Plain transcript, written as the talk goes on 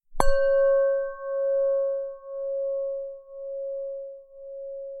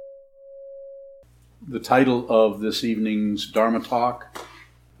The title of this evening's Dharma talk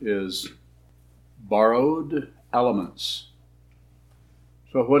is Borrowed Elements.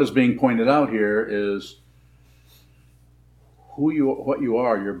 So what is being pointed out here is what you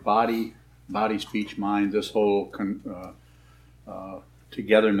are, your body, speech, mind, this whole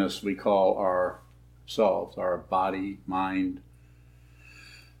togetherness we call ourselves, our body, mind,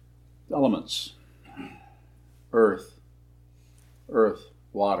 elements, earth,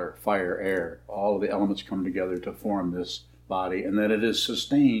 water, fire, air, all of the elements come together to form this body, and that it is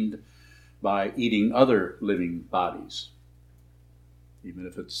sustained by eating other living bodies. Even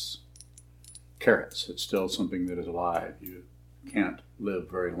if it's carrots, it's still something that is alive. You can't live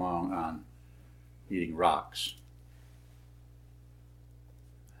very long on eating rocks.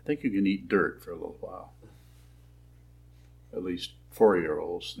 I think you can eat dirt for a little while. At least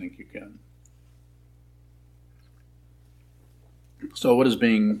 4-year-olds think you can. So what is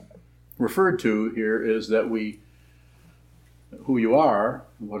being referred to here is that who you are,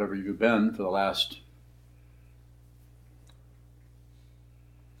 whatever you've been for the last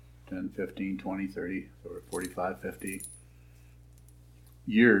 10, 15, 20, 30, or 45, 50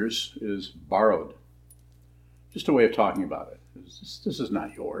 years is borrowed. Just a way of talking about it. This is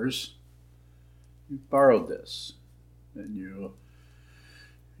not yours. You borrowed this. And you're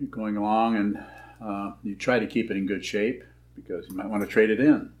going along and you try to keep it in good shape because you might want to trade it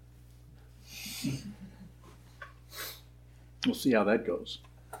in. We'll see how that goes.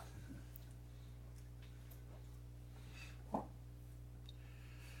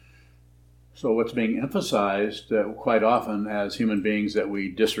 So what's being emphasized quite often as human beings that we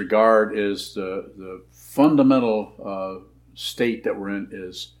disregard is the fundamental state that we're in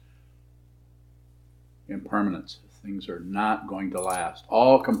is impermanence. Things are not going to last.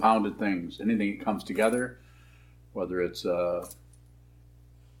 All compounded things, anything that comes together, whether it's a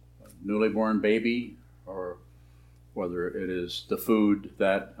newly born baby or whether it is the food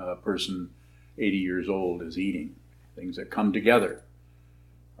that a person 80 years old is eating, things that come together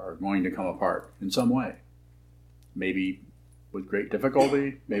are going to come apart in some way. Maybe with great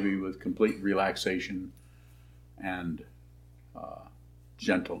difficulty, maybe with complete relaxation and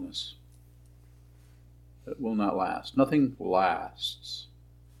gentleness. It will not last. Nothing lasts.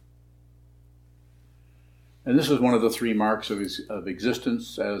 And this is one of the 3 marks of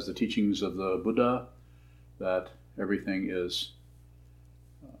existence as the teachings of the Buddha, that everything is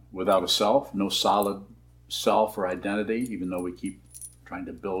without a self, no solid self or identity, even though we keep trying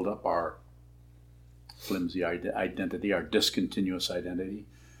to build up our flimsy identity, our discontinuous identity.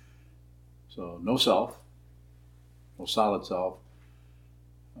 So no self, no solid self,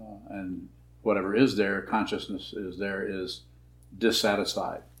 and whatever is there, consciousness is there, is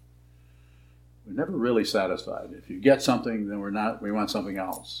dissatisfied. We're never really satisfied. If you get something, then we want something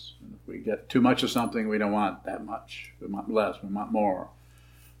else. And if we get too much of something, we don't want that much. We want less, we want more.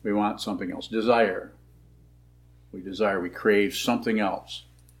 We want something else. Desire. We crave something else.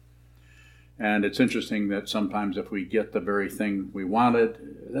 And it's interesting that sometimes if we get the very thing we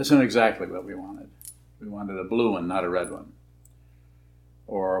wanted, that's not exactly what we wanted. We wanted a blue one, not a red one.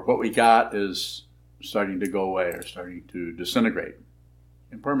 Or what we got is starting to go away or starting to disintegrate.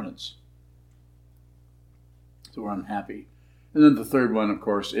 Impermanence. So we're unhappy. And then the third one, of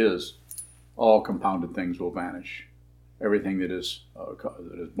course, is all compounded things will vanish. Everything that is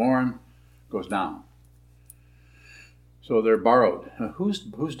born goes down. So they're borrowed. Who's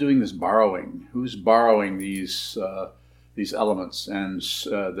doing this borrowing? Who's borrowing these elements and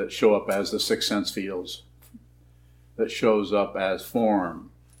that show up as the 6 sense fields? That shows up as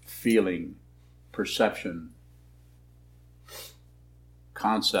form, feeling, perception,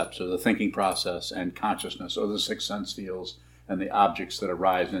 concepts of the thinking process, and consciousness, or the 6 sense fields and the objects that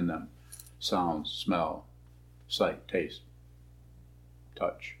arise in them. Sound, smell, sight, taste,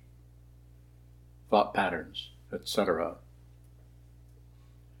 touch, thought patterns, etc.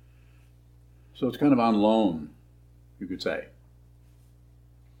 So it's kind of on loan, you could say.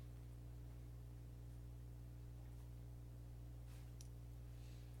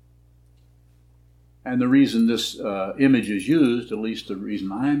 And the reason this image is used, at least the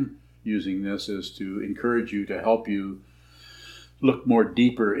reason I'm using this, is to encourage you, to help you look more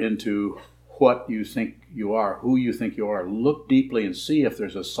deeper into what you think you are, who you think you are. Look deeply and see if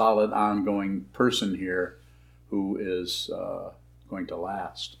there's a solid, ongoing person here who is going to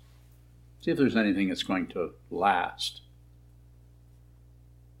last. See if there's anything that's going to last.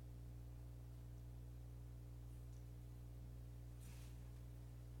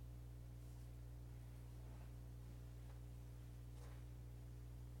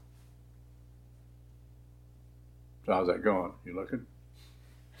 So how's that going? You looking?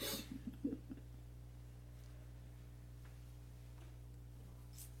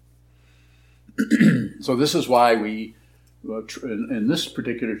 So this is why we, in this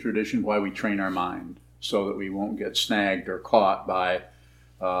particular tradition, why we train our mind, so that we won't get snagged or caught by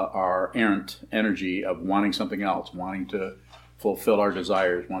our errant energy of wanting something else, wanting to fulfill our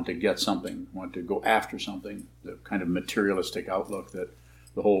desires, want to get something, want to go after something, the kind of materialistic outlook that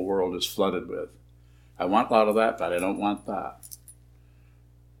the whole world is flooded with. I want a lot of that, but I don't want that.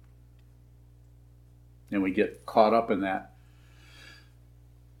 And we get caught up in that,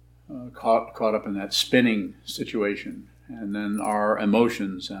 caught up in that spinning situation. And then our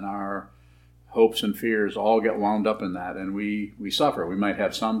emotions and our hopes and fears all get wound up in that, and we suffer. We might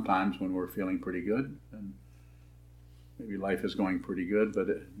have some times when we're feeling pretty good, and maybe life is going pretty good, but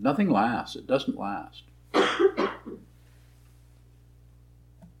nothing lasts. It doesn't last.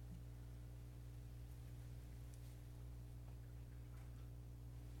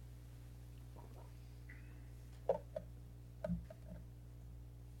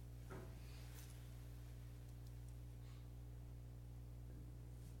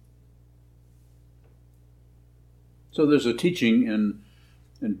 So there's a teaching in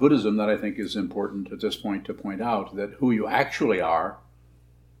Buddhism that I think is important at this point to point out, that who you actually are,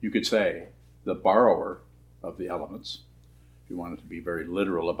 you could say, the borrower of the elements, if you wanted to be very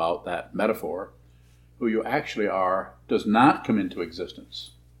literal about that metaphor, who you actually are does not come into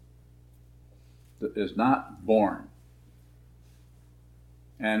existence, is not born.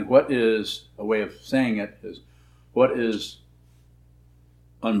 And what is, a way of saying it is, what is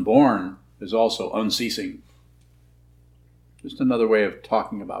unborn is also unceasing. Just another way of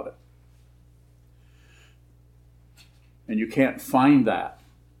talking about it. And you can't find that.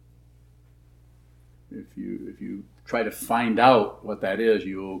 If you try to find out what that is,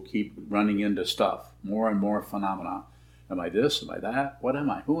 you'll keep running into stuff, more and more phenomena. Am I this? Am I that? What am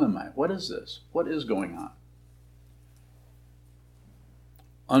I? Who am I? What is this? What is going on?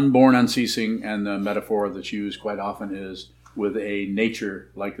 Unborn, unceasing, and the metaphor that's used quite often is with a nature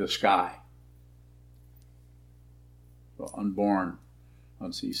like the sky. Unborn,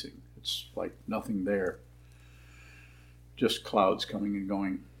 unceasing. It's like nothing there. Just clouds coming and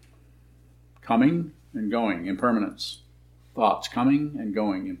going. Coming and going, impermanence. Thoughts coming and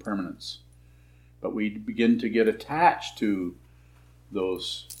going, impermanence. But we begin to get attached to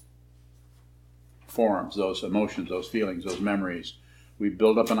those forms, those emotions, those feelings, those memories. We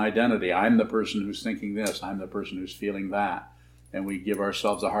build up an identity. I'm the person who's thinking this. I'm the person who's feeling that. And we give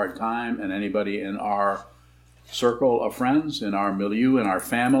ourselves a hard time, and anybody in our circle of friends, in our milieu, in our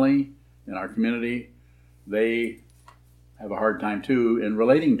family, in our community, they have a hard time too in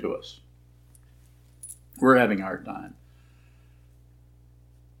relating to us. We're having a hard time.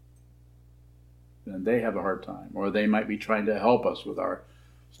 And they have a hard time. Or they might be trying to help us with our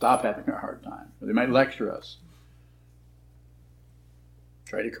stop having a hard time. Or they might lecture us.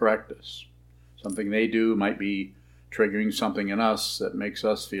 Try to correct us. Something they do might be triggering something in us that makes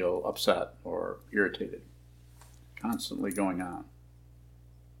us feel upset or irritated. Constantly going on.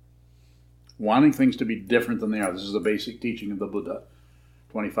 Wanting things to be different than they are. This is the basic teaching of the Buddha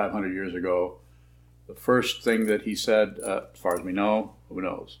 2,500 years ago. The first thing that he said, as far as we know, who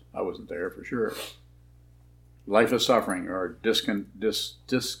knows? I wasn't there for sure. Life is suffering, or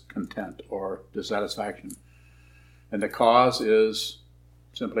discontent, or dissatisfaction. And the cause is,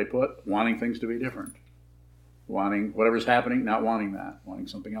 simply put, wanting things to be different. Wanting whatever's happening, not wanting that, wanting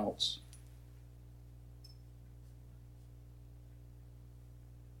something else.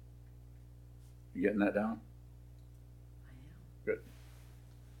 You getting that down? I am. Good.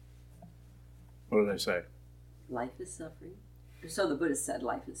 What did I say? Life is suffering. So the Buddha said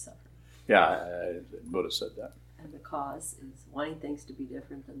life is suffering. Yeah, Buddha said that. And the cause is wanting things to be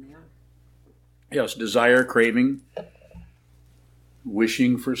different than they are. Yes, desire, craving,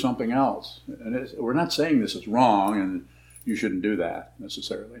 wishing for something else. And we're not saying this is wrong and you shouldn't do that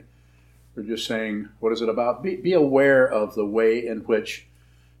necessarily. We're just saying, what is it about? Be aware of the way in which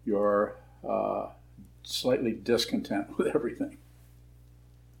you're slightly discontent with everything.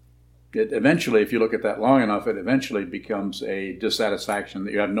 It eventually, if you look at that long enough, it eventually becomes a dissatisfaction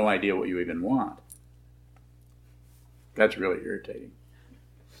that you have no idea what you even want. That's really irritating.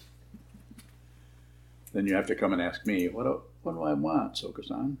 Then you have to come and ask me, what do I want,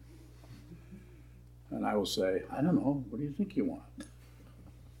 Soka-san? And I will say, I don't know, what do you think you want?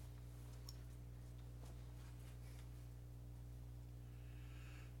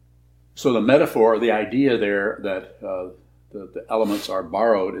 So the metaphor, the idea there that the elements are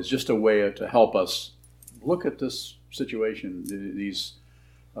borrowed is just a way to help us look at this situation, these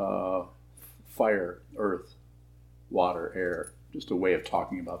fire, earth, water, air, just a way of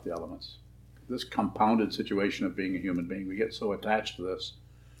talking about the elements. This compounded situation of being a human being, we get so attached to this.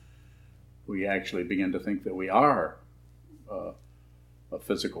 we actually begin to think that we are a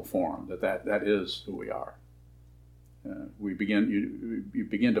physical form, that is who we are. You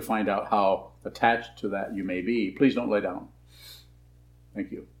begin to find out how attached to that you may be. Please don't lay down.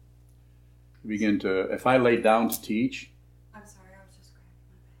 Thank you. If I lay down to teach. I'm sorry, I was just cracking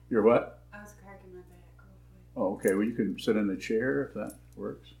my back. You're what? I was cracking my back. Oh, okay. Well, you can sit in a chair if that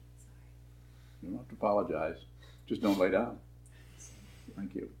works. You don't have to apologize. Just don't lay down.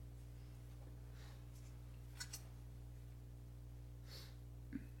 Thank you.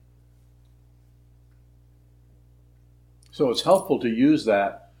 So it's helpful to use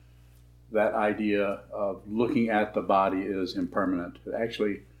that idea of looking at the body as impermanent.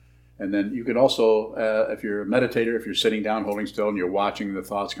 Actually, and then you could also, if you're a meditator, if you're sitting down, holding still, and you're watching the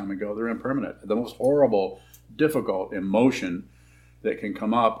thoughts come and go, they're impermanent. The most horrible, difficult emotion that can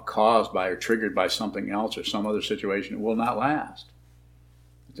come up caused by or triggered by something else or some other situation will not last.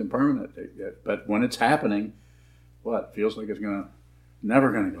 It's impermanent. But when it's happening, what? Feels like it's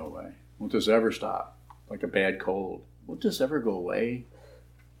never going to go away. Won't this ever stop? Like a bad cold. Won't this ever go away?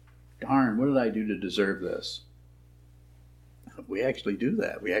 Darn, what did I do to deserve this? We actually do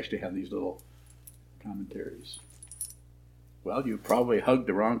that. We actually have these little commentaries. Well, you probably hugged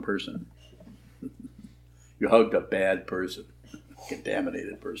the wrong person. You hugged a bad person,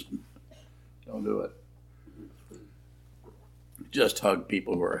 contaminated person. Don't do it. Just hug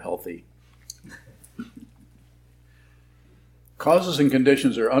people who are healthy. Causes and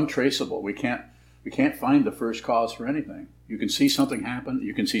conditions are untraceable. We can't find the first cause for anything. You can see something happen,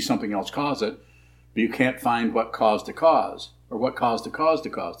 you can see something else cause it, but you can't find what caused the cause, or what caused the cause to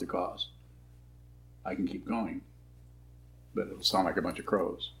cause the cause. I can keep going, but it'll sound like a bunch of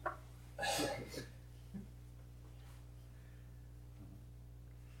crows.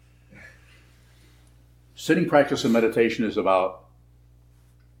 Sitting practice and meditation is about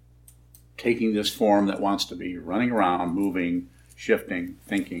taking this form that wants to be running around, moving, shifting,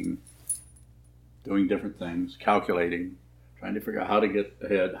 thinking, doing different things, calculating, trying to figure out how to get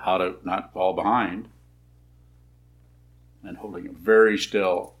ahead, how to not fall behind, and holding it very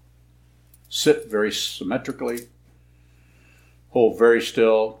still. Sit very symmetrically, hold very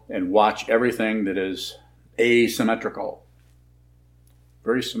still, and watch everything that is asymmetrical.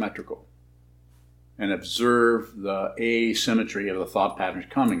 Very symmetrical. And observe the asymmetry of the thought patterns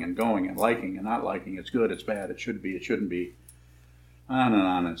coming and going and liking and not liking. It's good, it's bad, it should be, it shouldn't be. On and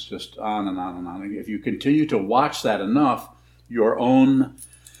on. It's just on and on and on. If you continue to watch that enough, your own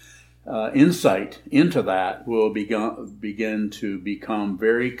insight into that will begin to become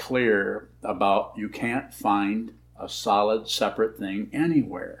very clear about you can't find a solid, separate thing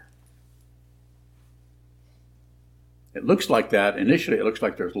anywhere. It looks like that. Initially, it looks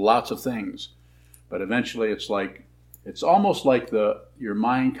like there's lots of things. But eventually, it's almost like your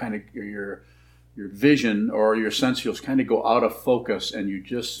mind kind of, your vision or your sensuals kind of go out of focus and you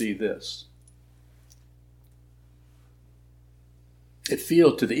just see this.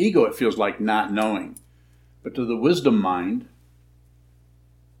 To the ego, it feels like not knowing. But to the wisdom mind,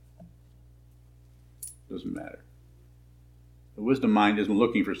 it doesn't matter. The wisdom mind isn't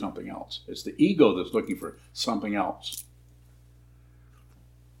looking for something else. It's the ego that's looking for something else.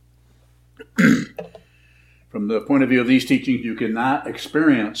 From the point of view of these teachings, you cannot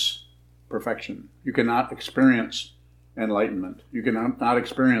experience perfection. You cannot experience enlightenment. You cannot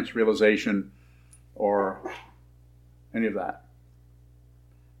experience realization or any of that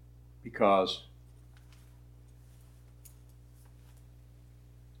because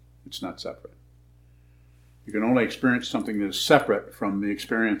it's not separate. You can only experience something that is separate from the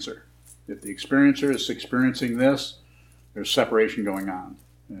experiencer. If the experiencer is experiencing this, there's separation going on.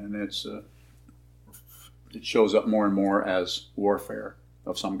 And it shows up more and more as warfare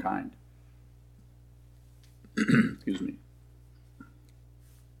of some kind. Excuse me.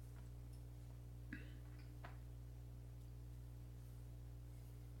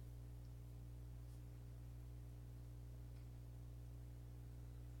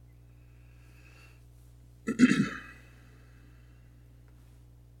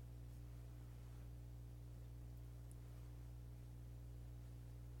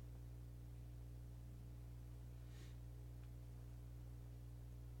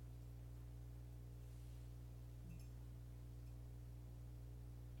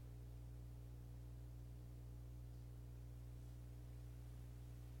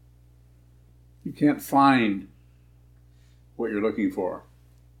 You can't find what you're looking for.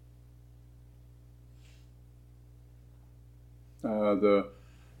 The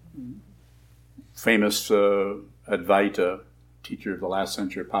famous Advaita teacher of the last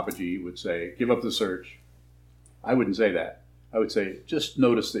century, Papaji, would say, give up the search. I wouldn't say that. I would say, just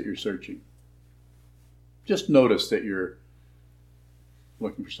notice that you're searching. just notice that you're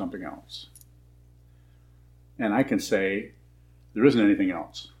looking for something else. And I can say there isn't anything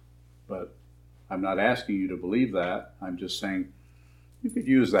else, but I'm not asking you to believe that. I'm just saying you could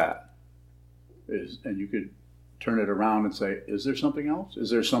use that, and you could turn it around and say, is there something else? Is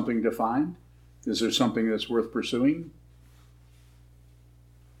there something to find? Is there something that's worth pursuing?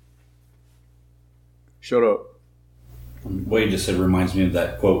 Shut up. What you just said reminds me of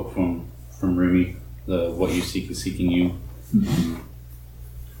that quote from Rumi, the "What you seek is seeking you."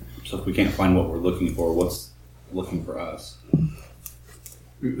 So if we can't find what we're looking for, what's looking for us?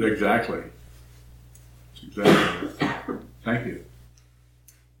 Exactly. Thank you.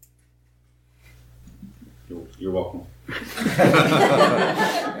 You're welcome. Yeah,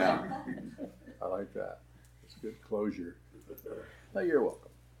 I like that. It's good closure. No, you're welcome.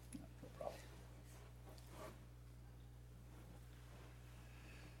 No problem.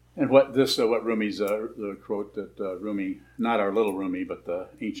 And what Rumi's the quote that Rumi, not our little Rumi, but the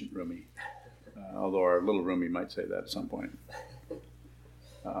ancient Rumi, although our little Rumi might say that at some point.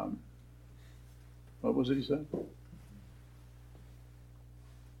 What was it he said?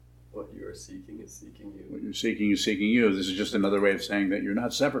 What you are seeking is seeking you. What you're seeking is seeking you. This is just another way of saying that you're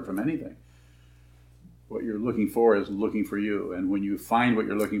not separate from anything. What you're looking for is looking for you. And when you find what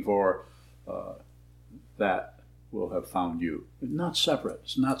you're looking for, that will have found you. It's not separate.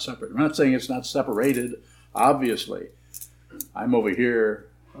 It's not separate. I'm not saying it's not separated, obviously. I'm over here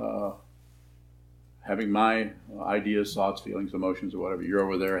having my ideas, thoughts, feelings, emotions, or whatever. You're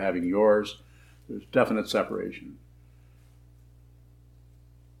over there having yours. There's definite separation.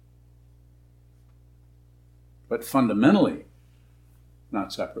 But fundamentally,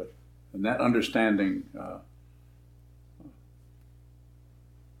 not separate. And that understanding,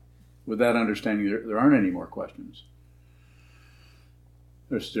 with that understanding, there aren't any more questions.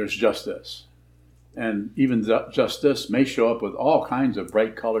 There's just this. And even just this may show up with all kinds of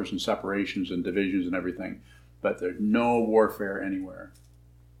bright colors and separations and divisions and everything, but there's no warfare anywhere.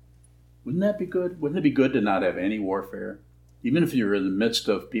 Wouldn't that be good? Wouldn't it be good to not have any warfare? Even if you're in the midst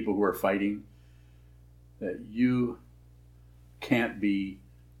of people who are fighting, that you can't be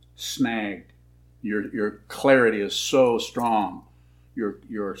snagged. Your clarity is so strong.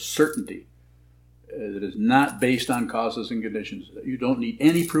 Your certainty that is not based on causes and conditions. You don't need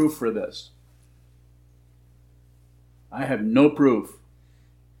any proof for this. I have no proof.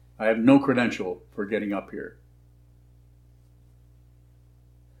 I have no credential for getting up here.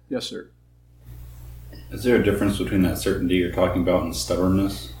 Yes, sir. Is there a difference between that certainty you're talking about and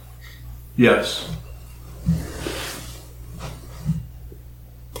stubbornness? Yes.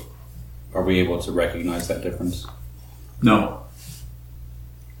 Are we able to recognize that difference? No.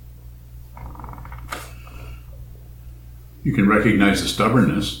 You can recognize the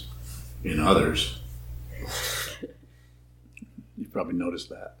stubbornness in others. You've probably noticed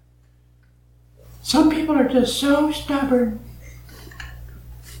that. Some people are just so stubborn.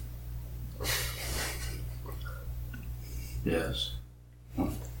 Yes.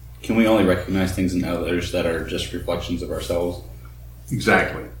 Can we only recognize things in others that are just reflections of ourselves?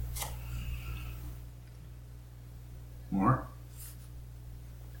 Exactly. More?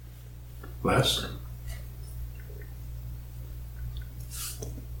 Less?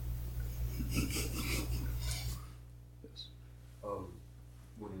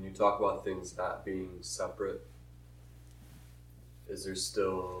 When you talk about things not being separate, is there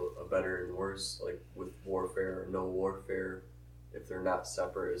still a better and worse, like with warfare or no warfare? If they're not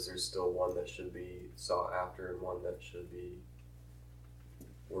separate, is there still one that should be sought after and one that should be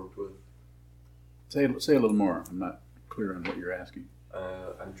worked with? Say a little more. I'm not clear on what you're asking.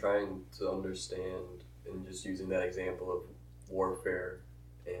 I'm trying to understand, and just using that example of warfare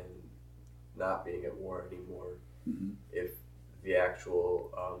and not being at war anymore, if the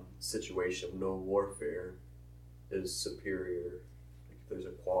actual situation of no warfare is superior, like if there's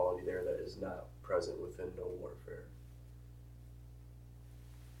a quality there that is not present within no warfare.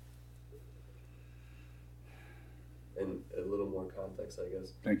 And a little more context, I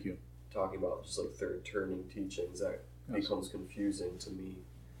guess. Thank you. Talking about just like third turning teachings, that becomes confusing to me,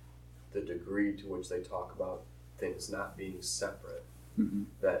 the degree to which they talk about things not being separate,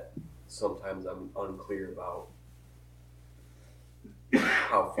 that sometimes I'm unclear about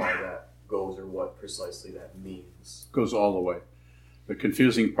how far that goes or what precisely that means. Goes all the way. The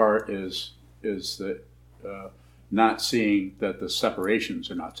confusing part is that not seeing that the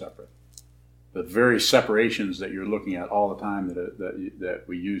separations are not separate. The very separations that you're looking at all the time that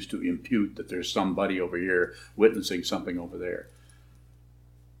we use to impute that there's somebody over here witnessing something over there.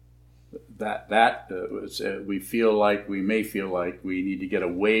 We may feel like we need to get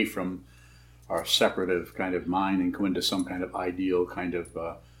away from our separative kind of mind and go into some kind of ideal kind of,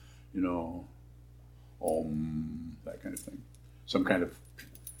 that kind of thing. Some kind of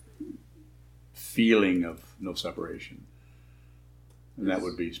feeling of no separation. And that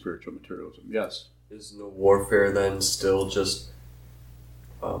would be spiritual materialism. Yes? Is no warfare then still just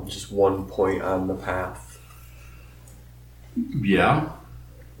one point on the path? Yeah.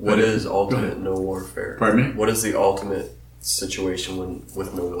 What is ultimate no warfare? Pardon me? What is the ultimate situation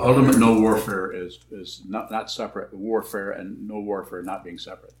with no warfare? Ultimate no warfare is not separate. Warfare and no warfare not being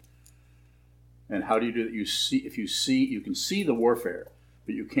separate. And how do you do that? You can see the warfare,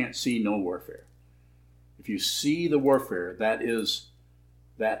 but you can't see no warfare. If you see the warfare, that is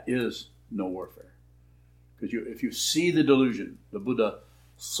no warfare. Because if you see the delusion, the Buddha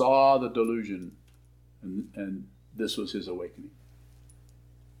saw the delusion, and this was his awakening.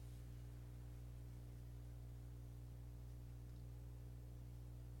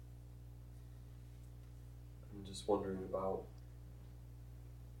 I'm just wondering about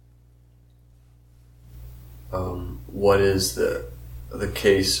what is the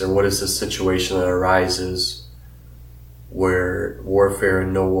case, or what is the situation that arises where warfare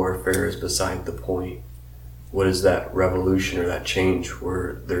and no warfare is beside the point? What is that revolution or that change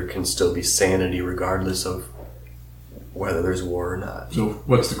where there can still be sanity regardless of whether there's war or not? So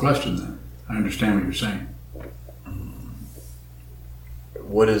what's the question then? I understand what you're saying.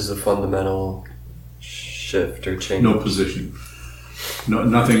 What is the fundamental shift or change? No position. No,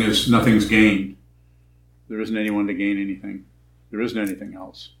 nothing's gained. There isn't anyone to gain anything. There isn't anything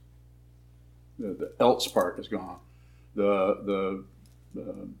else. The else part is gone. The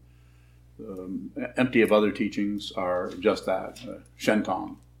empty of other teachings are just that.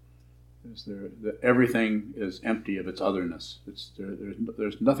 Shentong. Everything is empty of its otherness.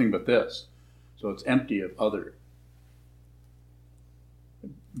 There's nothing but this. So it's empty of other.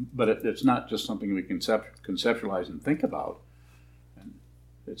 But it's not just something we conceptualize and think about. And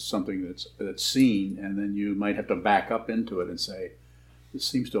it's something that's seen, and then you might have to back up into it and say, this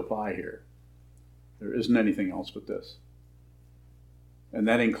seems to apply here. There isn't anything else but this. And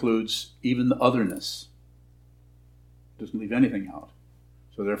that includes even the otherness. It doesn't leave anything out.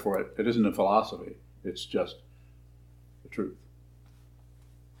 So therefore, it isn't a philosophy. It's just the truth.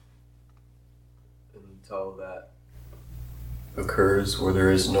 Until that occurs where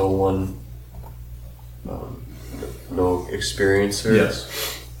there is no one, no experiencer.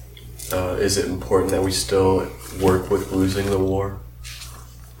 Yes. Is it important that we still work with losing the war?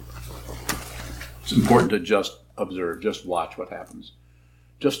 It's important to just observe, just watch what happens.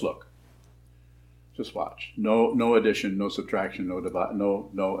 Just look. Just watch. No addition, no subtraction, no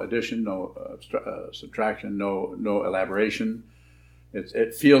addition, no subtraction, no elaboration.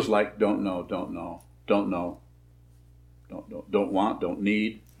 It feels like don't know, don't want, don't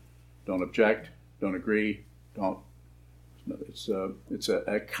need, don't object, don't agree, don't. It's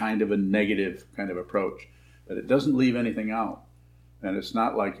a kind of a negative kind of approach, but it doesn't leave anything out, and it's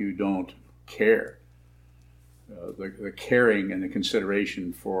not like you don't care. The caring and the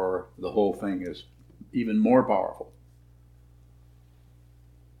consideration for the whole thing is even more powerful.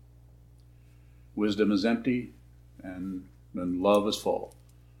 Wisdom is empty, and love is full,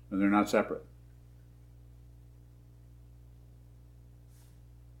 and they're not separate.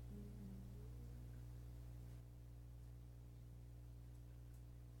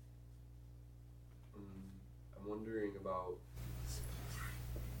 I'm wondering about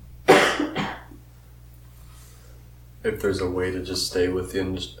if there's a way to just stay with the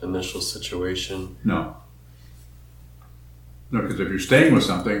initial situation. No, because if you're staying with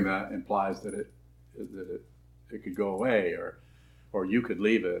something, that implies that it could go away, or you could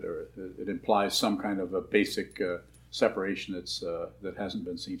leave it, or it implies some kind of a basic separation that hasn't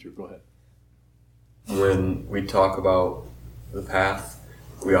been seen through. Go ahead. When we talk about the path,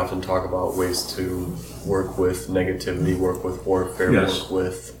 we often talk about ways to work with negativity, work with warfare, Yes. work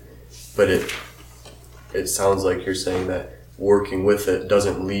with, but it sounds like you're saying that working with it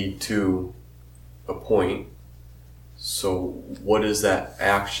doesn't lead to a point. So what is that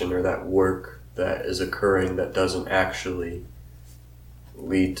action or that work that is occurring that doesn't actually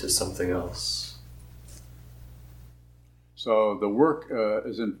lead to something else? So the work that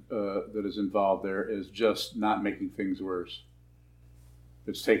is involved there is just not making things worse.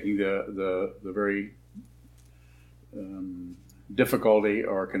 It's taking the very difficulty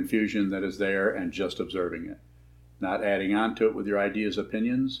or confusion that is there and just observing it. Not adding on to it with your ideas,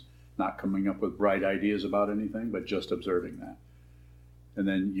 opinions, not coming up with bright ideas about anything, but just observing that. And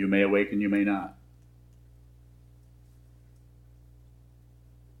then you may awaken, you may not.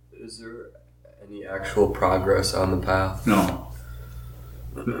 Is there any actual progress on the path? No.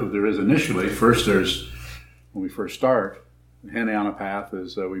 there is initially. First, when we first start, the Hinayana path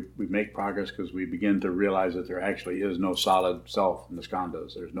is we make progress because we begin to realize that there actually is no solid self in the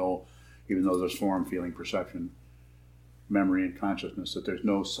skandhas. There's no, even though there's form, feeling, perception, memory, and consciousness, that there's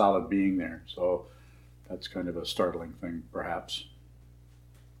no solid being there. So that's kind of a startling thing, perhaps.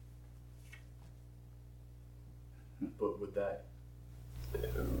 But would that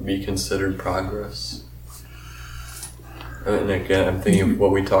be considered progress? And again, I'm thinking of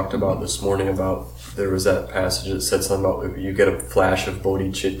what we talked about this morning about, there was that passage that said something about you get a flash of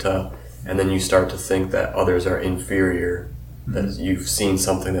bodhicitta and then you start to think that others are inferior, that you've seen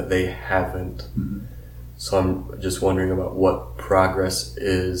something that they haven't. So I'm just wondering about what progress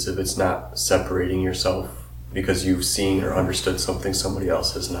is if it's not separating yourself because you've seen or understood something somebody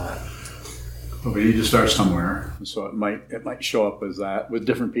else has not. But we need to start somewhere. So it might show up as that with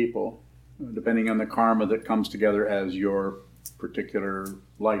different people, depending on the karma that comes together as your particular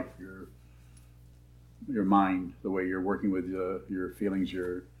life, your mind, the way you're working with your feelings,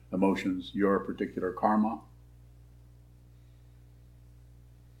 your emotions, your particular karma.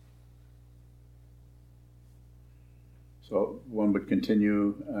 So one would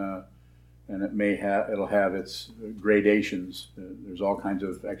continue, and it'll have its gradations. There's all kinds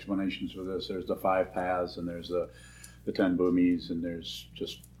of explanations for this. There's the 5 paths, and there's the 10 bhumis, and there's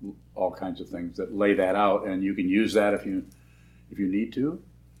just all kinds of things that lay that out. And you can use that if you need to,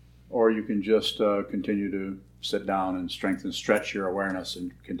 or you can just continue to sit down and stretch your awareness,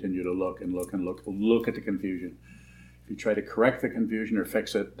 and continue to look at the confusion. If you try to correct the confusion or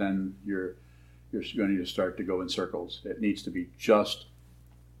fix it, then you're going to start to go in circles. It needs to be just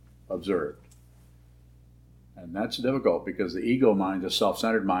observed. And that's difficult because the ego mind, the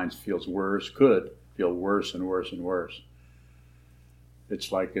self-centered mind, could feel worse and worse and worse.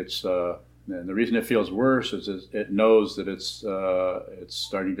 It's like and the reason it feels worse is it knows that it's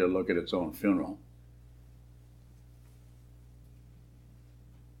starting to look at its own funeral.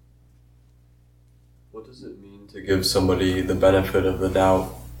 What does it mean to give somebody the benefit of the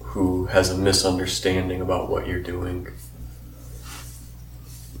doubt who has a misunderstanding about what you're doing?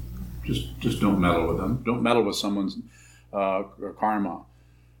 Just don't meddle with them. Don't meddle with someone's karma.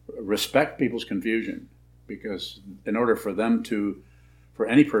 Respect people's confusion, because in order for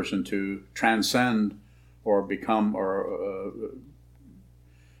any person to transcend or become or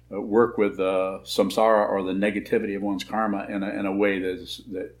work with samsara or the negativity of one's karma in a way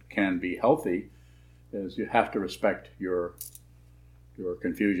that can be healthy, is you have to respect your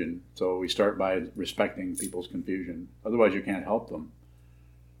confusion. So we start by respecting people's confusion. Otherwise, you can't help them,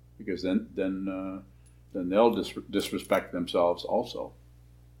 because then they'll disrespect themselves also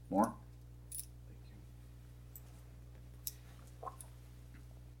more.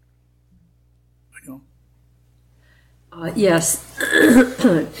 Yes.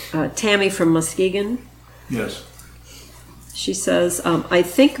 Tammy from Muskegon. Yes. She says, I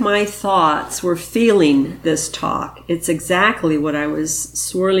think my thoughts were feeling this talk. It's exactly what I was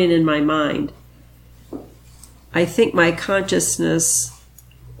swirling in my mind. I think my consciousness,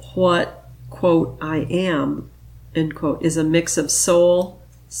 what, quote, I am, end quote, is a mix of soul,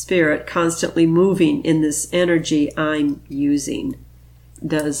 spirit, constantly moving in this energy I'm using.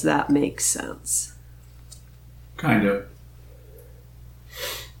 Does that make sense? Kind of.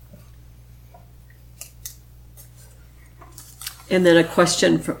 And then a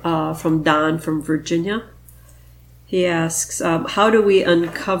question from Don from Virginia. He asks, how do we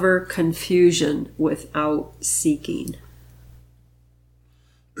uncover confusion without seeking?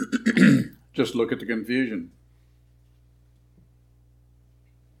 Just look at the confusion.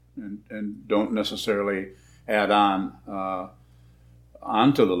 And don't necessarily add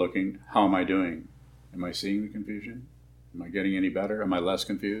onto the looking, how am I doing? Am I seeing the confusion? Am I getting any better? Am I less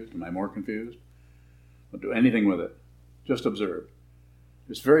confused? Am I more confused? Don't do anything with it. Just observe.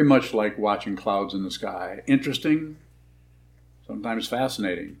 It's very much like watching clouds in the sky. Interesting, sometimes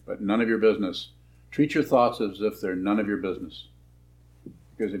fascinating, but none of your business. Treat your thoughts as if they're none of your business.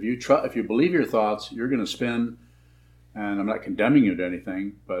 Because if you believe your thoughts, you're going to spin, and I'm not condemning you to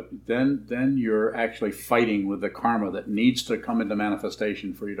anything, but then you're actually fighting with the karma that needs to come into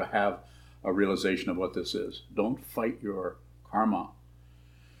manifestation for you to have a realization of what this is. Don't fight your karma.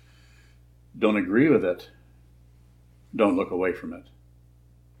 Don't agree with it. Don't look away from it.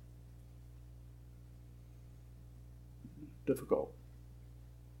 Difficult.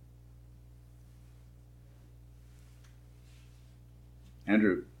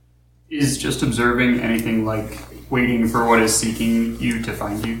 Andrew. Is just observing anything like waiting for what is seeking you to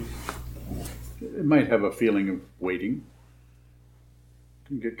find you? It might have a feeling of waiting. It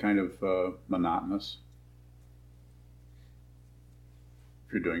can get kind of monotonous.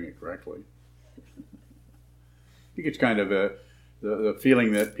 if you're doing it correctly. I think it's kind of the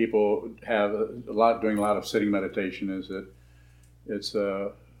feeling that people have doing a lot of sitting meditation is that it's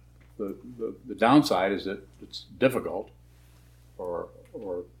the downside is that it's difficult or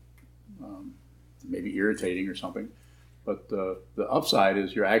maybe irritating or something. But the upside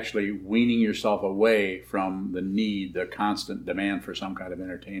is you're actually weaning yourself away from the constant demand for some kind of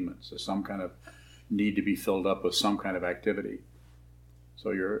entertainment, so some kind of need to be filled up with some kind of activity. So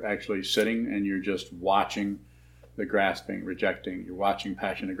you're actually sitting and you're just watching the grasping, rejecting. You're watching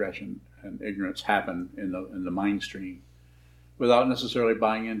passion, aggression, and ignorance happen in the mind stream without necessarily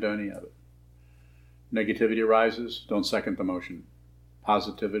buying into any of it. Negativity arises, don't second the motion.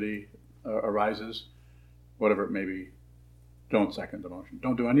 Positivity arises, whatever it may be, don't second the motion.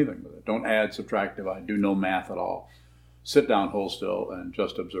 Don't do anything with it. Don't add, subtract, divide. Do no math at all. Sit down, hold still, and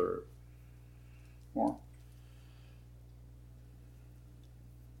just observe. More.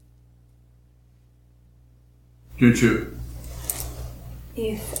 Junchu.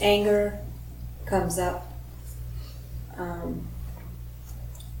 If anger comes up, I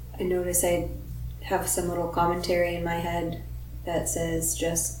notice I have some little commentary in my head that says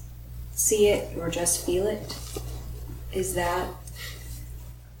just see it or just feel it.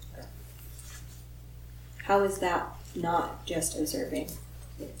 How is that not just observing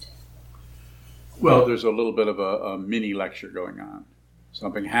it? Well, there's a little bit of a mini lecture going on.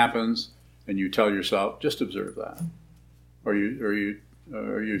 Something happens, and you tell yourself, just observe that. Or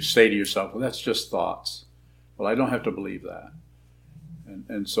you say to yourself, well, that's just thoughts. Well, I don't have to believe that.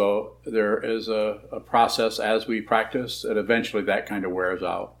 And so there is a process as we practice, and eventually that kind of wears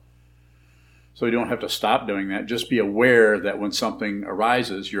out. So you don't have to stop doing that. Just be aware that when something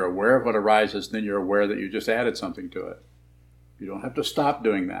arises, you're aware of what arises, then you're aware that you just added something to it. You don't have to stop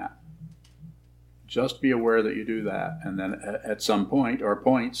doing that. Just be aware that you do that. And then at some point, or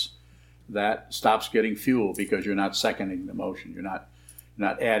points, that stops getting fuel because you're not seconding the motion. You're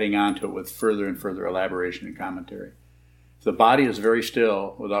not adding on to it with further and further elaboration and commentary. If the body is very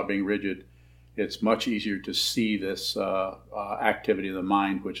still without being rigid, it's much easier to see this activity of the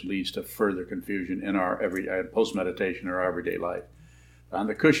mind, which leads to further confusion in our post-meditation or our everyday life. On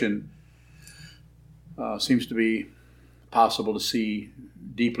the cushion, seems to be possible to see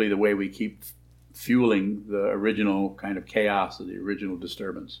deeply the way we keep fueling the original kind of chaos of the original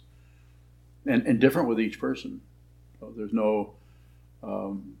disturbance. And different with each person. So there's no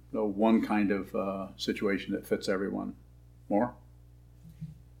one kind of situation that fits everyone. More?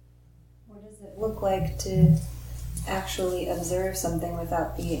 What does it look like to actually observe something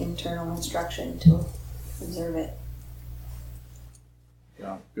without the internal instruction to observe it?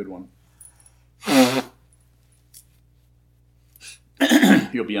 Yeah, good one.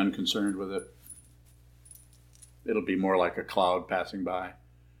 You'll be unconcerned with it. It'll be more like a cloud passing by.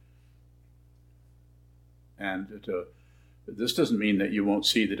 And this doesn't mean that you won't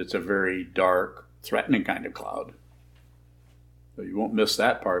see that it's a very dark, threatening kind of cloud. So you won't miss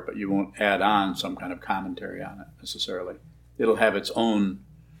that part, but you won't add on some kind of commentary on it necessarily. It'll have its own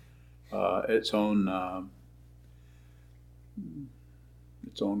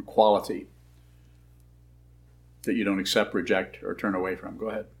quality that you don't accept, reject, or turn away from. Go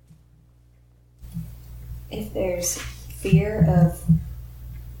ahead. If there's fear of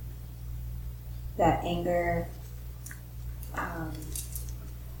that anger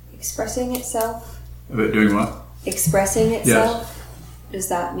expressing itself. Of it doing what? Expressing itself. Yes. Does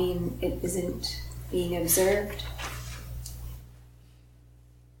that mean it isn't being observed?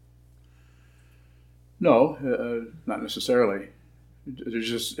 No, not necessarily. There's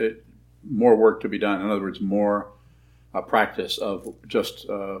just more work to be done. In other words, more practice of just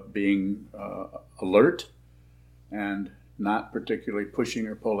being alert and not particularly pushing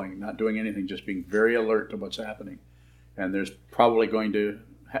or pulling, not doing anything, just being very alert to what's happening. And there's probably going to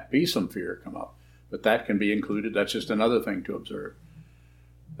be some fear come up, but that can be included. That's just another thing to observe.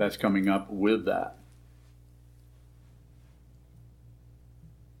 That's coming up with that.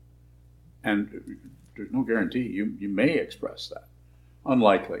 And there's no guarantee. You may express that.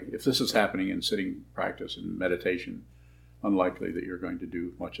 Unlikely. If this is happening in sitting practice and meditation, unlikely that you're going to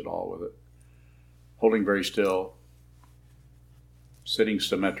do much at all with it. Holding very still, sitting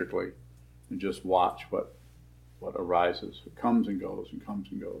symmetrically, and just watch what arises. It comes and goes and comes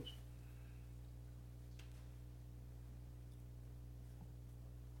and goes.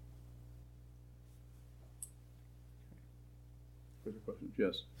 Further questions?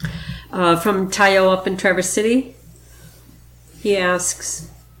 Yes. From Tayo up in Traverse City, he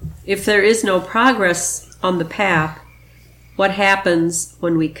asks, if there is no progress on the path, what happens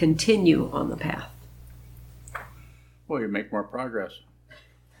when we continue on the path? Well, you make more progress.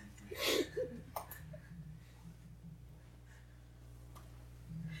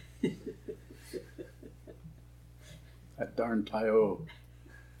 That darn Tayo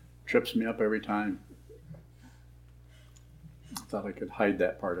trips me up every time. I thought I could hide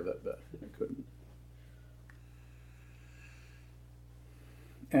that part of it, but I couldn't.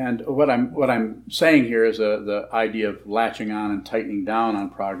 And what I'm saying here is the idea of latching on and tightening down on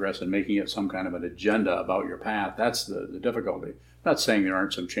progress and making it some kind of an agenda about your path. That's the difficulty. I'm not saying there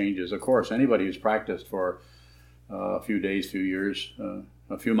aren't some changes. Of course, anybody who's practiced for a few days, few years,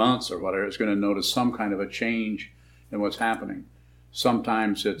 a few months or whatever is going to notice some kind of a change in what's happening.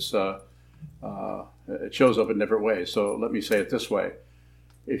 Sometimes it shows up in different ways. So let me say it this way.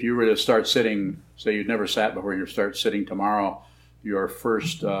 If you were to start sitting, say you'd never sat before, you start sitting tomorrow, your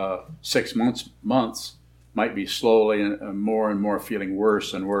first 6 months might be slowly and more feeling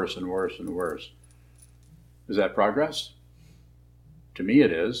worse and worse and worse and worse. Is that progress? To me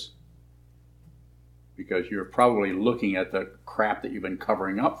it is, because you're probably looking at the crap that you've been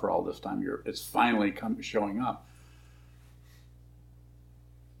covering up for all this time. It's finally showing up.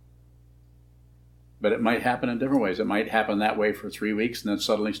 But it might happen in different ways. It might happen that way for 3 weeks and then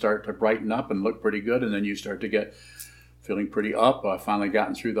suddenly start to brighten up and look pretty good, and then you start to get feeling pretty up. I've finally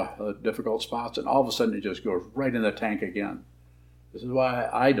gotten through the difficult spots, and all of a sudden it just goes right in the tank again. This is why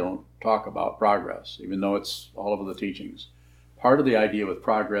I don't talk about progress, even though it's all over the teachings. Part of the idea with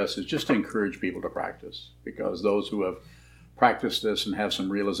progress is just to encourage people to practice, because those who have practiced this and have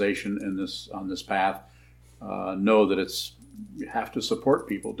some realization on this path know that you have to support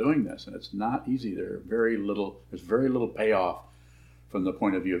people doing this, and it's not easy. There's very little payoff from the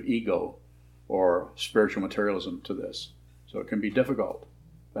point of view of ego or spiritual materialism to this. So it can be difficult.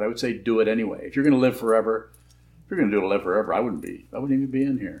 But I would say do it anyway. If you're going to live forever, I wouldn't even be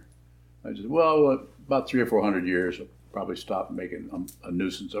in here. I just, about 300 or 400 years, we'll probably stop making a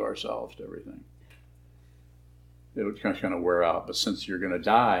nuisance of ourselves to everything. It would kind of wear out. But since you're going to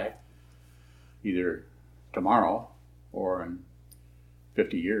die either tomorrow or in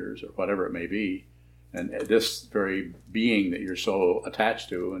 50 years or whatever it may be, and this very being that you're so attached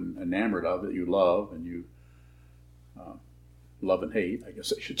to and enamored of, that you love and you love and hate, I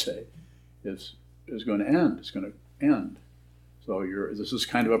guess I should say, is going to end. It's going to end. So this is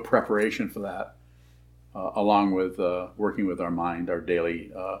kind of a preparation for that, along with working with our mind, our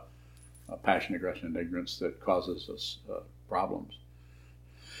daily passion, aggression, and ignorance that causes us problems.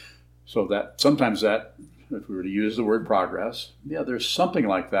 So that sometimes if we were to use the word progress, there's something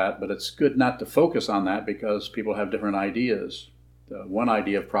like that, but it's good not to focus on that because people have different ideas. One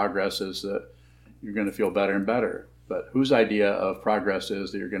idea of progress is that you're going to feel better and better, but whose idea of progress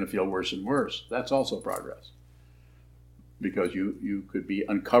is that you're going to feel worse and worse? That's also progress, because you could be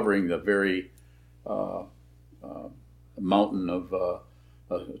uncovering the very mountain of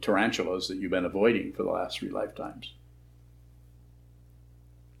tarantulas that you've been avoiding for the last 3 lifetimes.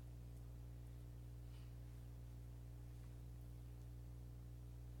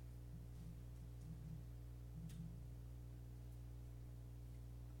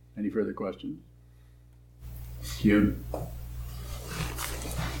 Any further questions? Hugh?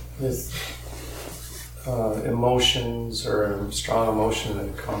 With emotions or a strong emotion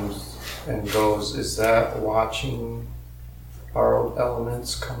that comes and goes, is that watching borrowed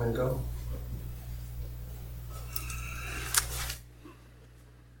elements come and go?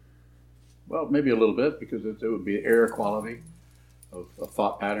 Well, maybe a little bit, because it would be air quality of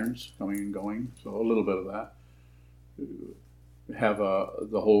thought patterns coming and going. So a little bit of that. Have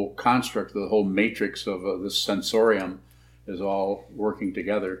the whole construct, the whole matrix of this sensorium is all working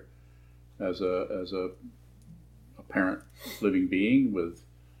together as a apparent living being with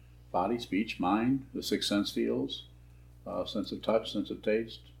body, speech, mind, the 6 sense fields, sense of touch, sense of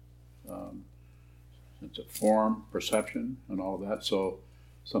taste, sense of form, perception, and all of that. So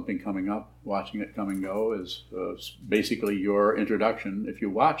something coming up, watching it come and go is basically your introduction. If you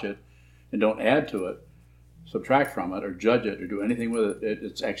watch it and don't add to it, subtract from it, or judge it, or do anything with it,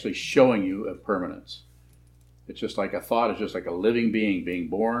 it's actually showing you a permanence. It's just like a thought. It's just like a living being being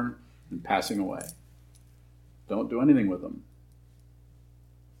born and passing away. Don't do anything with them.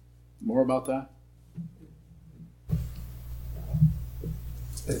 More about that?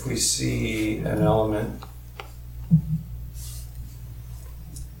 If we see an element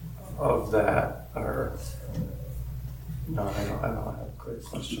of that, or no, I don't have a clear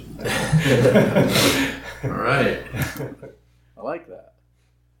question. All right. I like that.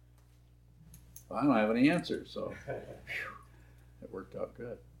 Well, I don't have any answers, so it worked out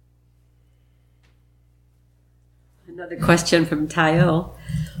good. Another question from Tayo.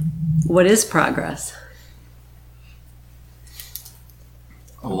 What is progress?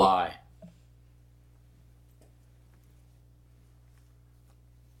 a lie.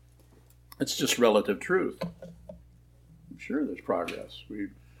 It's just relative truth. I'm sure there's progress. We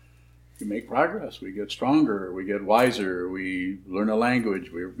make progress. We get stronger. We get wiser. We learn a language.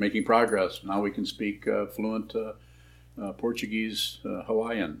 We're making progress. Now we can speak fluent Portuguese,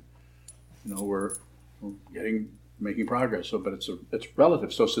 Hawaiian. We're making progress. So, but it's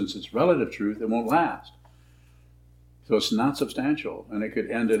relative. So since it's relative truth, it won't last. So it's not substantial, and it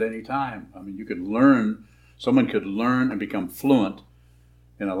could end at any time. I mean, someone could learn and become fluent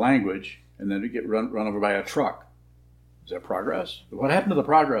in a language, and then get run over by a truck. Is that progress? What happened to the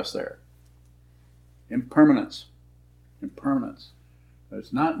progress there? Impermanence.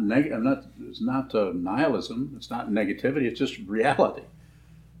 It's not It's not nihilism. It's not negativity. It's just reality.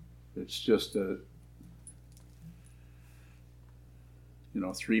 It's just in the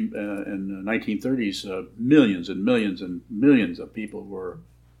 1930s, millions and millions and millions of people were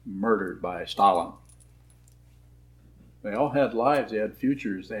murdered by Stalin. They all had lives. They had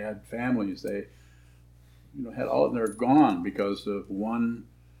futures. They had families. They had all, and they're gone because of one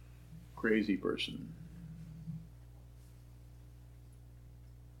crazy person.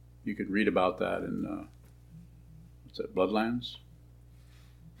 You could read about that in what's that, Bloodlands?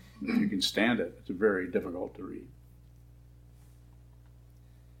 If you can stand it, it's very difficult to read.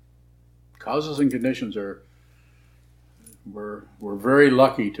 Causes and conditions are. We're very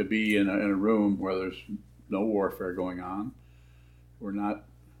lucky to be in a room where there's no warfare going on. We're not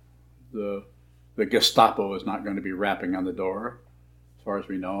the Gestapo is not going to be rapping on the door, as far as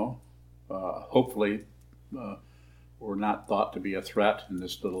we know. Hopefully, we're not thought to be a threat in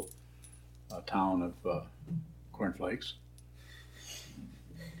this little town of Cornflakes.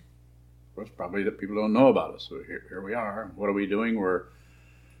 Of course, probably that people don't know about us. So here we are. What are we doing? We're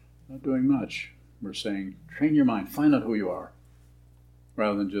not doing much. We're saying, train your mind, find out who you are,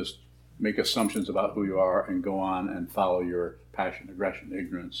 rather than just make assumptions about who you are and go on and follow your passion, aggression,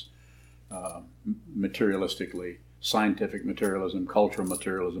 ignorance, materialistically, scientific materialism, cultural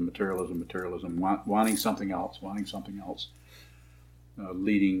materialism, wanting something else,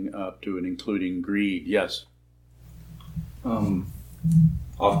 leading up to and including greed. Yes?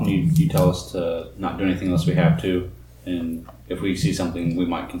 Often you tell us to not do anything unless we have to, and if we see something we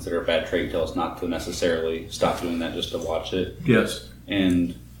might consider a bad trait, tell us not to necessarily stop doing that, just to watch it. Yes.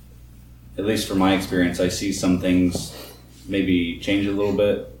 And at least from my experience, I see some things maybe change a little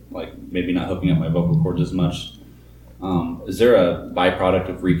bit, like maybe not hooking up my vocal cords as much. Is there a byproduct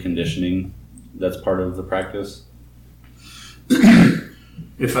of reconditioning that's part of the practice?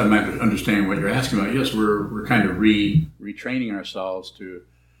 If I might understand what you're asking about, yes, we're kind of retraining ourselves to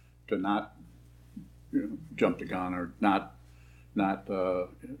not jump the gun or not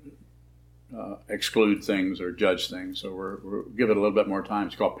exclude things or judge things. So we're give it a little bit more time.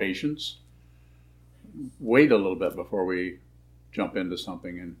 It's called patience. Wait a little bit before we jump into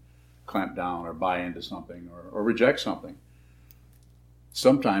something and clamp down or buy into something or reject something.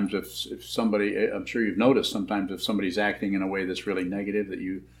 Sometimes if somebody, I'm sure you've noticed, sometimes if somebody's acting in a way that's really negative that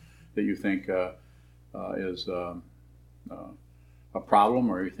you think is a problem,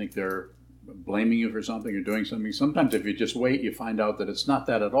 or you think they're blaming you for something or doing something, sometimes if you just wait, you find out that it's not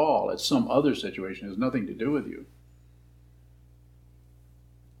that at all. It's some other situation. It has nothing to do with you.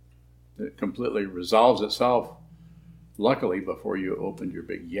 It completely resolves itself, luckily, before you opened your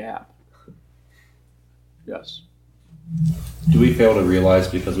big yap. Yes. Do we fail to realize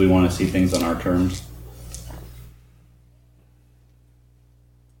because we want to see things on our terms?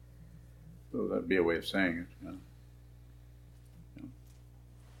 So that'd be a way of saying it. Yeah.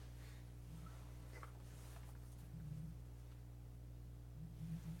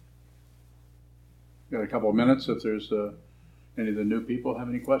 Got a couple of minutes if there's any of the new people have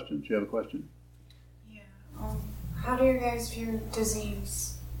any questions. You have a question? Yeah. How do you guys view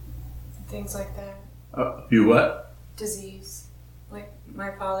disease? Things like that. View what? Disease. Like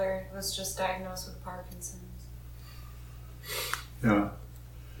my father was just diagnosed with Parkinson's. Yeah.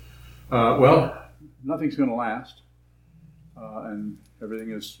 Well, nothing's going to last, and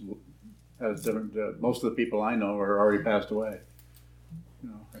everything has different. Most of the people I know are already passed away.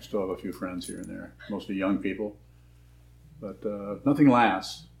 I still have a few friends here and there, mostly young people, but nothing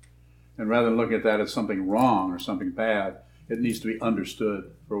lasts. And rather than looking at that as something wrong or something bad, it needs to be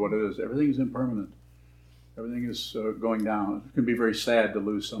understood for what it is. Everything is impermanent. Everything is going down. It can be very sad to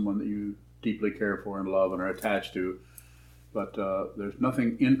lose someone that you deeply care for and love and are attached to, but there's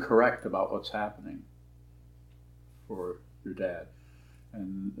nothing incorrect about what's happening for your dad.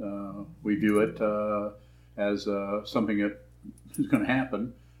 And we view it as something that is going to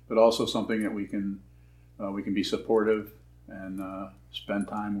happen, but also something that we can be supportive and spend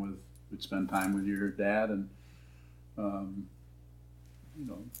time with your dad, and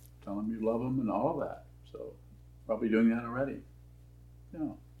tell him you love him and all of that. So probably doing that already.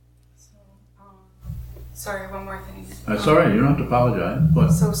 Yeah. So, sorry, one more thing. That's all right. You don't have to apologize.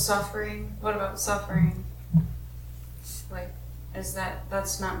 But So suffering. What about suffering? Like,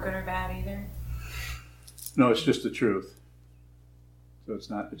 that's not good or bad either? no, it's just the truth. So it's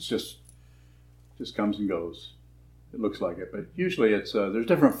not. It's just comes and goes. It looks like it, but usually it's there's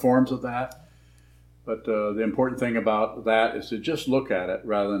different forms of that. But the important thing about that is to just look at it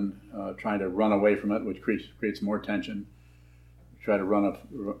rather than trying to run away from it, which creates more tension. Try to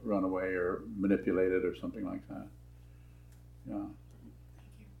run away or manipulate it or something like that. Yeah.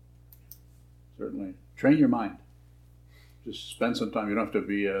 Certainly. Train your mind. Just spend some time. You don't have to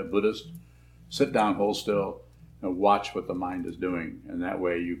be a Buddhist. Sit down, hold still, and watch what the mind is doing. And that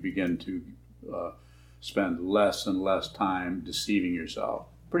way you begin to spend less and less time deceiving yourself.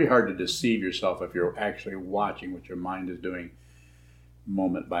 Pretty hard to deceive yourself if you're actually watching what your mind is doing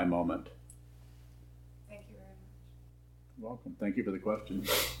moment by moment. Thank you very much. You're welcome. Thank you for the question.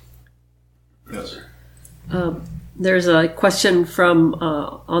 Yes, sir. There's a question from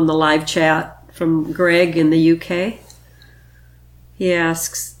on the live chat from Greg in the UK. He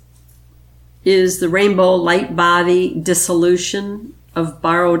asks, is the rainbow light body dissolution of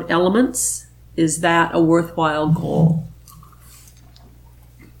borrowed elements, is that a worthwhile goal?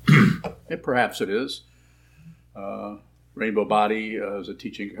 Perhaps it is. Rainbow body is a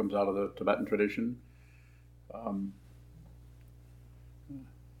teaching that comes out of the Tibetan tradition.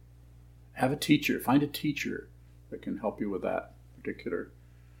 Have a teacher. Find a teacher that can help you with that particular.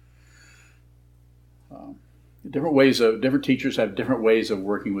 Different teachers have different ways of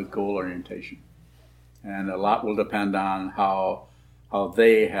working with goal orientation, and a lot will depend on how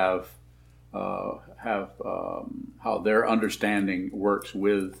they have how their understanding works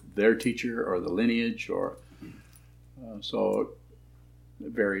with their teacher or the lineage, or so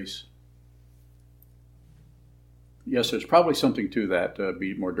it varies. Yes, there's probably something to that.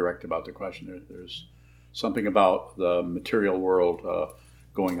 Be more direct about the question. There's something about the material world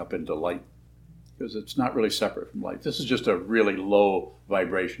going up into light, because it's not really separate from light. This is just a really low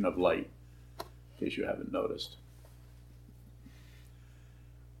vibration of light, in case you haven't noticed.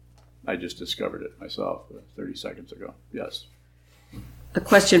 I just discovered it myself 30 seconds ago. Yes. A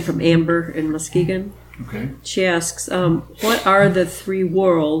question from Amber in Muskegon. Okay. She asks, what are the three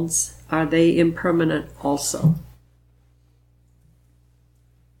worlds? Are they impermanent also?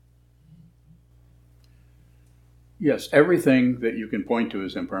 Yes, everything that you can point to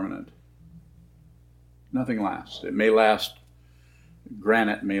is impermanent. Nothing lasts. It may last,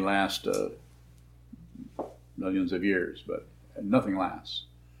 granite may last millions of years, but nothing lasts.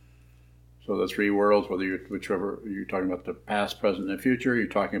 So the three worlds, whichever you're talking about, the past, present, and future, you're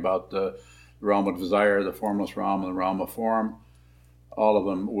talking about the realm of desire, the formless realm, and the realm of form, all of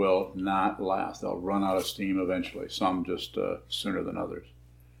them will not last. They'll run out of steam eventually, some just sooner than others.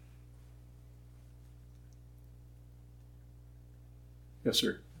 Yes,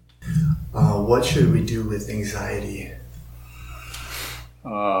 sir. What should we do with anxiety?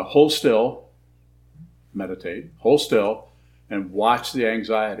 Hold still, meditate, hold still, and watch the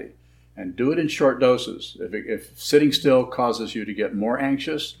anxiety. And do it in short doses. If sitting still causes you to get more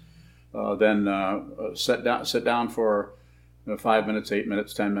anxious, then sit down for 5 minutes, 8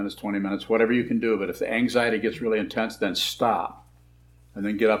 minutes, 10 minutes, 20 minutes, whatever you can do. But if the anxiety gets really intense, then stop. And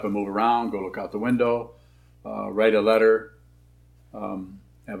then get up and move around, go look out the window, write a letter,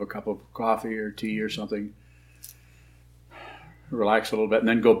 have a cup of coffee or tea or something, relax a little bit, and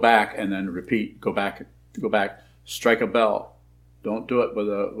then go back and then repeat. Go back, strike a bell. Don't do it with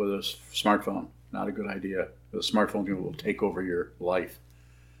a smartphone. Not a good idea. The smartphone will take over your life.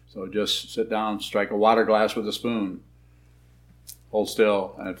 So just sit down, strike a water glass with a spoon, hold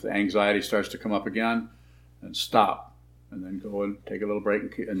still, and if the anxiety starts to come up again, then stop, and then go and take a little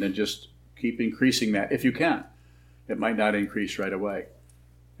break, and then just keep increasing that if you can. It might not increase right away.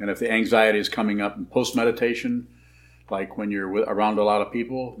 And if the anxiety is coming up in post-meditation, like when you're around a lot of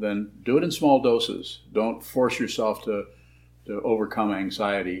people, then do it in small doses. Don't force yourself to overcome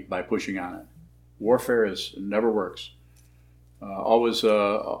anxiety by pushing on it. Warfare never works. Always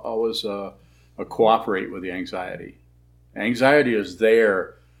cooperate with the anxiety. Anxiety is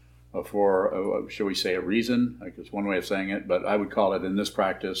there for, shall we say, a reason. Like it's one way of saying it, but I would call it in this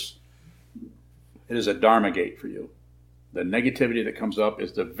practice, it is a dharma gate for you. The negativity that comes up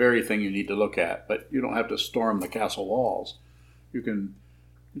is the very thing you need to look at, but you don't have to storm the castle walls. You can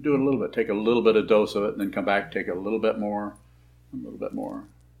do it a little bit, take a little bit of dose of it, and then come back, take a little bit more.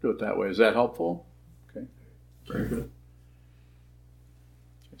 Do it that way. Is that helpful? Okay. Very good.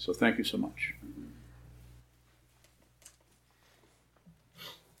 So thank you so much.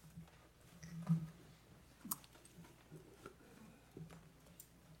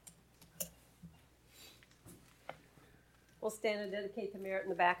 We'll stand and dedicate the merit in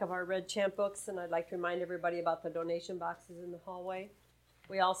the back of our red champ books, and I'd like to remind everybody about the donation boxes in the hallway.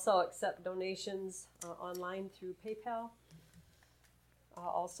 We also accept donations online through PayPal.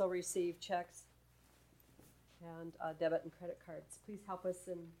 Also receive checks and debit and credit cards. Please help us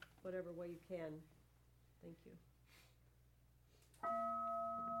in whatever way you can. Thank you.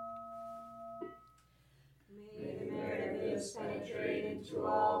 May the merit of this penetrate into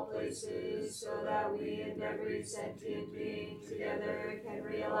all places, so that we and every sentient being together can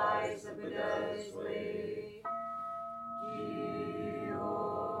realize the Buddha's way.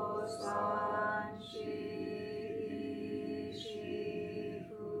 Gyo San Shi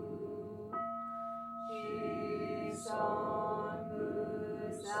Shifu Shi Son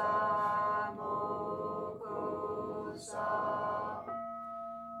Mu Sa Moko Sa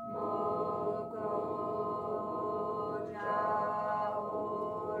Moko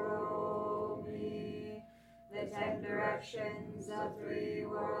Jaoromi. The 10 directions of 3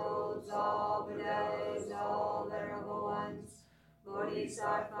 worlds, all Buddhas, all venerable ones,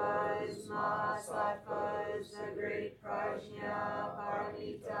 Bodhisattvas, Mahasattvas, the great Prajna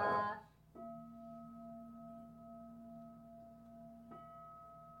Paramita.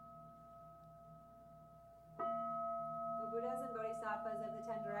 O Buddhas and Bodhisattvas of the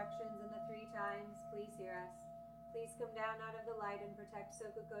 10 directions and the 3 times, please hear us. Please come down out of the light and protect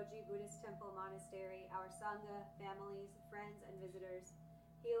Sokukoji Buddhist Temple Monastery, our Sangha, families, friends, and visitors.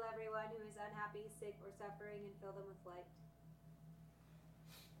 Heal everyone who is unhappy, sick, or suffering, and fill them with light.